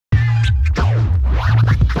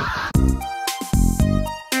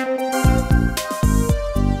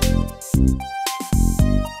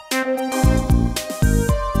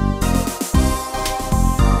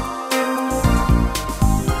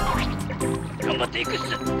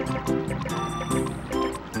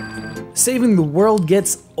Saving the world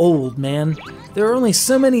gets old, man. There are only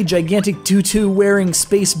so many gigantic tutu-wearing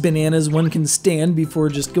space bananas one can stand before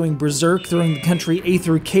just going berserk, throwing the country A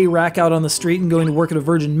through K rack out on the street and going to work at a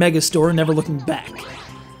Virgin megastore and never looking back.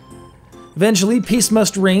 Eventually, peace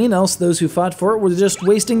must reign, else those who fought for it were just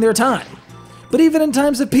wasting their time. But even in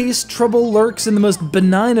times of peace, trouble lurks in the most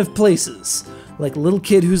benign of places, like a little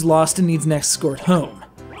kid who's lost and needs an escort home.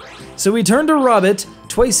 So we turn to Robbit,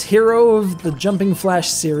 twice hero of the Jumping Flash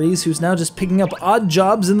series, who's now just picking up odd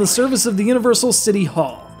jobs in the service of the Universal City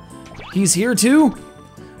Hall. He's here to,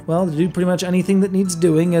 well, to do pretty much anything that needs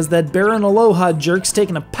doing, as that Baron Aloha jerk's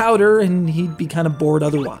taking a powder and he'd be kind of bored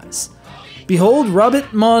otherwise. Behold,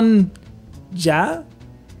 Robbit Mon Dieu?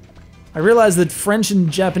 I realize that French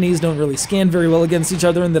and Japanese don't really scan very well against each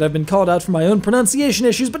other and that I've been called out for my own pronunciation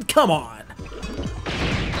issues, but come on!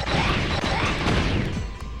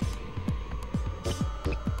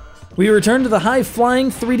 We return to the high-flying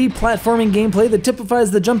 3D platforming gameplay that typifies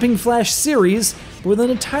the Jumping Flash series, but with an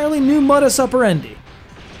entirely new modus operandi.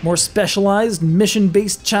 More specialized,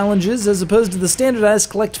 mission-based challenges as opposed to the standardized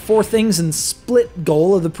collect 4 things and split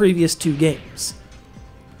goal of the previous 2 games.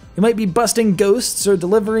 You might be busting ghosts or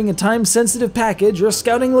delivering a time-sensitive package or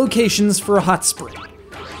scouting locations for a hot spring.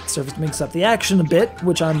 The service makes up the action a bit,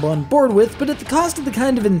 which I'm on board with, but at the cost of the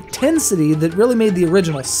kind of intensity that really made the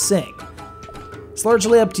original sing. It's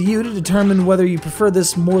largely up to you to determine whether you prefer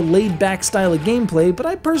this more laid-back style of gameplay, but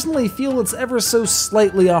I personally feel it's ever so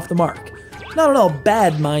slightly off the mark. Not at all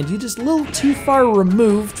bad, mind you, just a little too far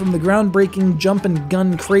removed from the groundbreaking jump and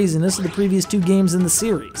gun craziness of the previous 2 games in the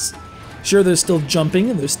series. Sure, there's still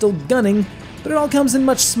jumping and there's still gunning, but it all comes in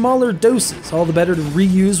much smaller doses, all the better to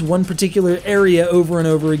reuse one particular area over and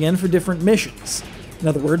over again for different missions. In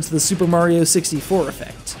other words, the Super Mario 64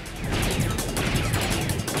 effect.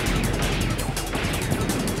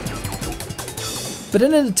 But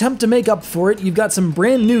in an attempt to make up for it, you've got some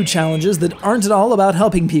brand new challenges that aren't at all about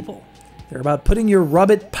helping people. They're about putting your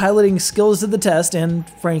Robbit piloting skills to the test and,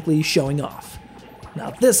 frankly, showing off.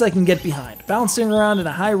 Now this I can get behind. Bouncing around in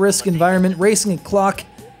a high-risk environment, racing a clock.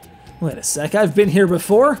 Wait a sec, I've been here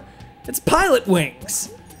before. It's Pilot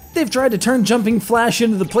Wings! They've tried to turn Jumping Flash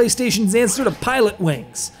into the PlayStation's answer to Pilot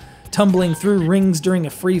Wings. Tumbling through rings during a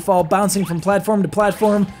free fall, bouncing from platform to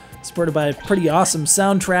platform, supported by a pretty awesome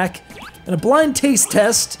soundtrack, and a blind taste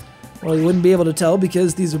test. Well, you wouldn't be able to tell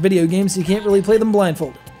because these are video games, so you can't really play them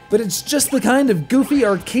blindfolded. But it's just the kind of goofy,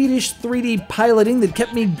 arcade-ish 3D piloting that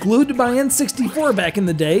kept me glued to my N64 back in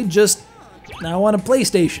the day, just now on a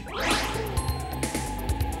PlayStation.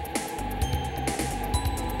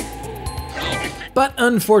 But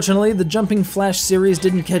unfortunately, the Jumping Flash series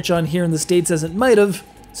didn't catch on here in the States as it might have,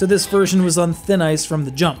 so this version was on thin ice from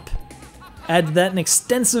the jump. Add to that an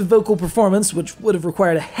extensive vocal performance, which would have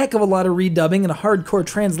required a heck of a lot of redubbing and a hardcore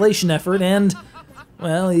translation effort, and,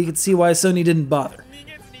 well, you can see why Sony didn't bother.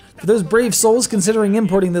 For those brave souls considering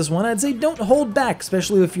importing this one, I'd say don't hold back,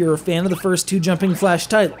 especially if you're a fan of the first 2 Jumping Flash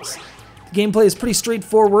titles. The gameplay is pretty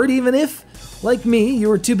straightforward, even if, like me, you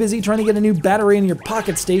were too busy trying to get a new battery in your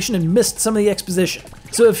pocket station and missed some of the exposition.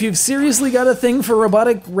 So if you've seriously got a thing for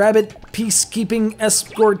robotic, rabbit, peacekeeping,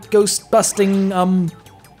 escort, ghost-busting,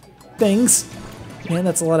 things, man,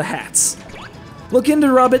 that's a lot of hats. Look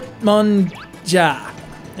into Robbit Mon Dieu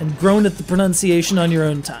and groan at the pronunciation on your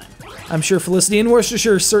own time. I'm sure Felicity in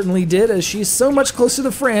Worcestershire certainly did, as she's so much closer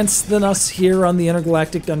to France than us here on the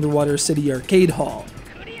intergalactic underwater city arcade hall.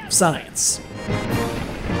 Science.